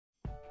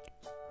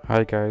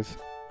Hi guys,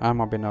 I'm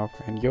Abhinav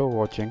and you're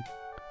watching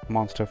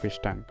Monster Fish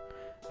Tank.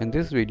 In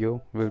this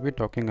video, we'll be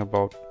talking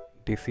about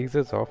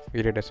diseases of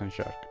iridescent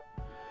shark.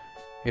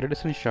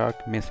 Iridescent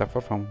shark may suffer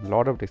from a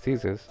lot of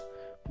diseases,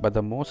 but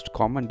the most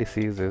common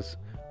disease is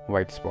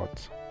white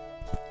spots.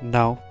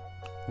 Now,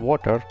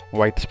 what are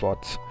white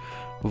spots?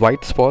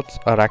 White spots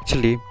are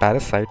actually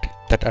parasite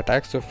that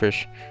attacks the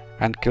fish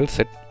and kills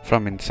it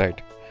from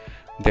inside.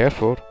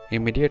 Therefore,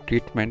 immediate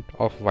treatment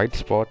of white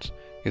spots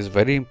is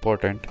very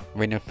important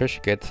when a fish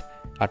gets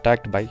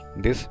attacked by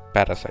these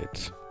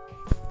parasites.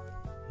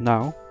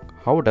 Now,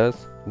 how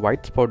does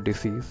white spot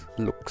disease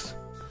looks?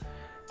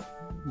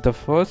 The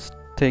first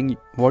thing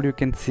what you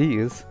can see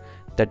is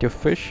that your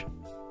fish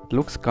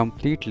looks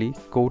completely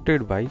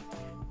coated by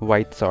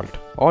white salt,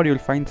 or you'll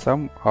find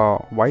some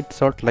white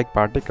salt like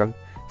particle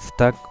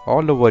stuck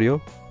all over your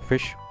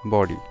fish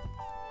body.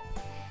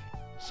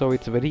 So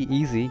it's very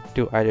easy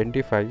to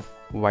identify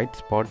white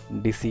spot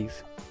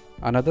disease.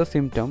 Another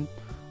symptom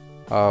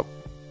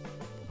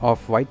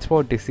of white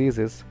spot disease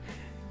is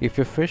if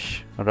your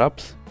fish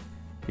rubs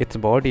its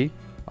body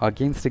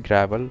against the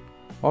gravel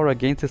or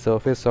against the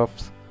surface of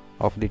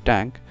the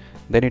tank,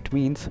 then it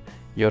means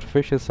your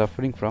fish is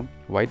suffering from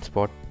white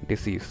spot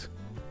disease.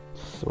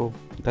 So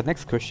the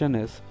next question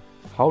is,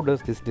 how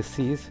does this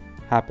disease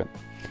happen?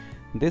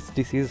 This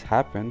disease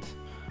happens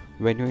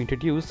when you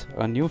introduce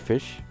a new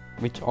fish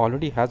which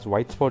already has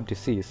white spot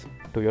disease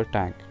to your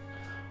tank,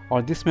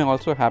 or this may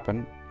also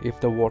happen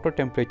if the water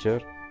temperature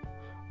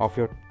of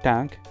your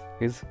tank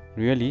is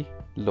really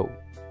low.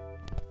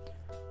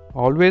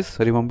 Always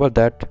remember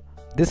that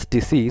this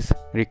disease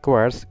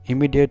requires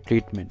immediate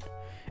treatment,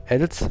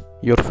 else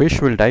your fish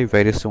will die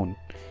very soon,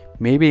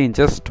 maybe in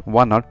just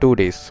 1 or 2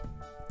 days.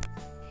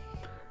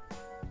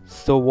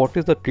 So what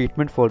is the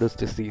treatment for this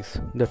disease?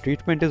 The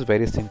treatment is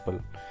very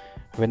simple.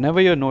 Whenever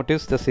you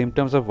notice the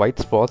symptoms of white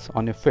spots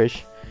on your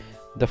fish,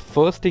 the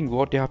first thing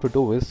what you have to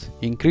do is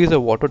increase the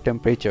water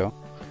temperature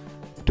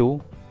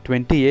to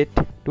 28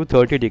 to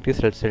 30 degrees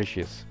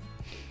Celsius.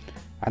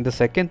 And the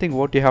second thing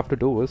what you have to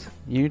do is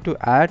you need to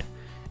add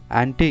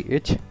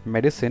anti-itch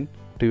medicine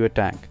to your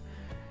tank.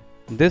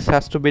 This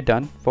has to be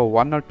done for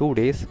 1 or 2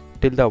 days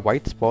till the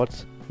white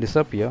spots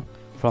disappear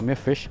from your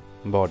fish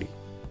body.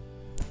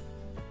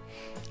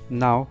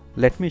 Now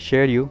let me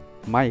share you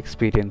my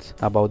experience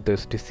about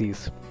this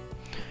disease.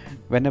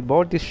 When I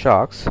bought these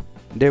sharks,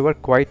 they were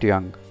quite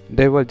young.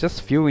 They were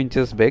just few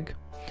inches big,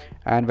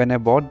 and when I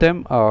bought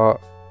them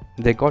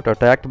they got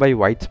attacked by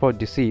white spot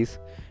disease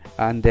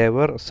and there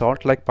were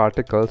salt like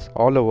particles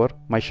all over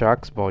my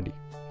shark's body.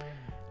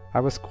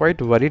 I was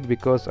quite worried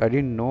because I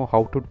didn't know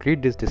how to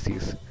treat this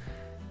disease.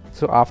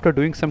 So after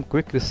doing some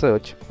quick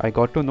research, I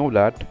got to know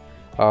that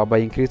by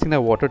increasing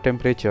the water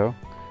temperature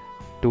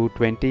to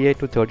 28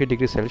 to 30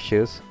 degrees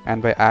Celsius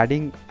and by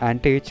adding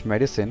anti-itch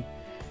medicine,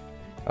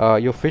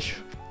 your fish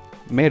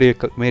may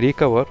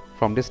recover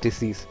from this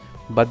disease,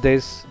 but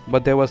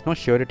there was no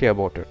surety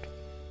about it.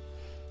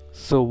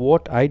 So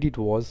what I did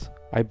was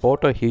I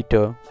bought a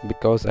heater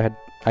because I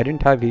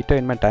didn't have heater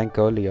in my tank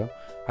earlier.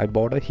 I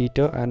bought a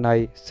heater and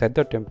I set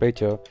the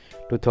temperature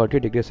to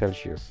 30 degrees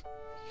Celsius.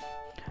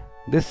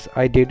 This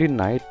I did in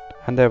night,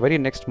 and the very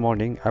next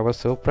morning I was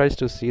surprised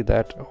to see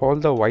that all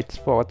the white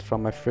spots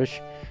from my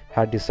fish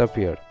had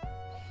disappeared.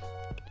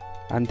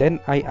 And then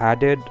I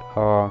added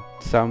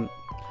some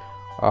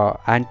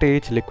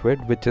anti-itch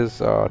liquid, which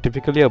is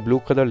typically a blue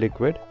color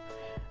liquid.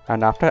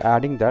 And after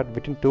adding that,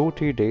 within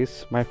 2-3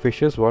 days my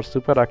fishes were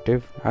super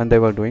active and they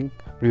were doing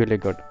really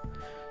good.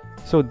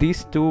 So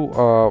these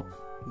two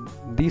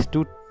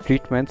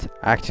treatments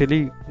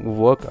actually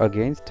work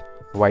against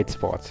white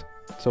spots.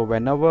 So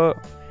whenever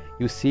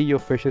you see your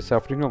fish is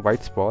suffering from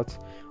white spots,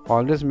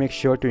 always make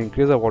sure to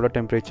increase the water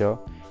temperature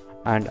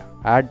and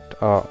add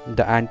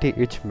the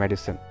anti-itch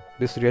medicine.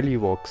 This really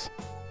works.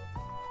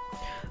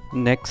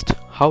 Next,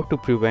 how to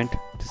prevent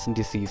this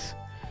disease?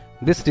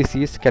 This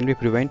disease can be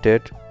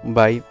prevented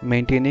by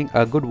maintaining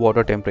a good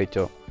water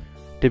temperature,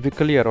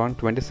 typically around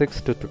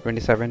 26 to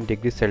 27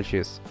 degrees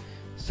Celsius.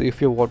 So if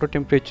your water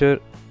temperature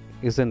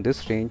is in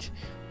this range,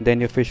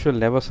 then your fish will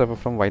never suffer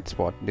from white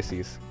spot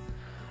disease.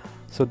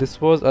 So this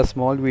was a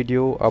small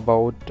video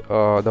about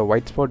the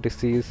white spot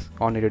disease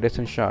on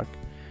iridescent shark.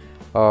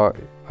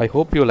 I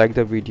hope you like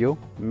the video.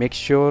 Make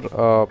sure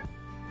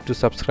to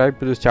subscribe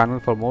to this channel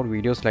for more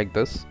videos like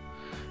this,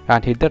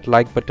 and hit that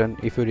like button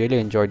if you really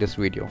enjoyed this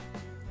video.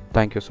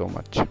 Thank you so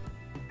much.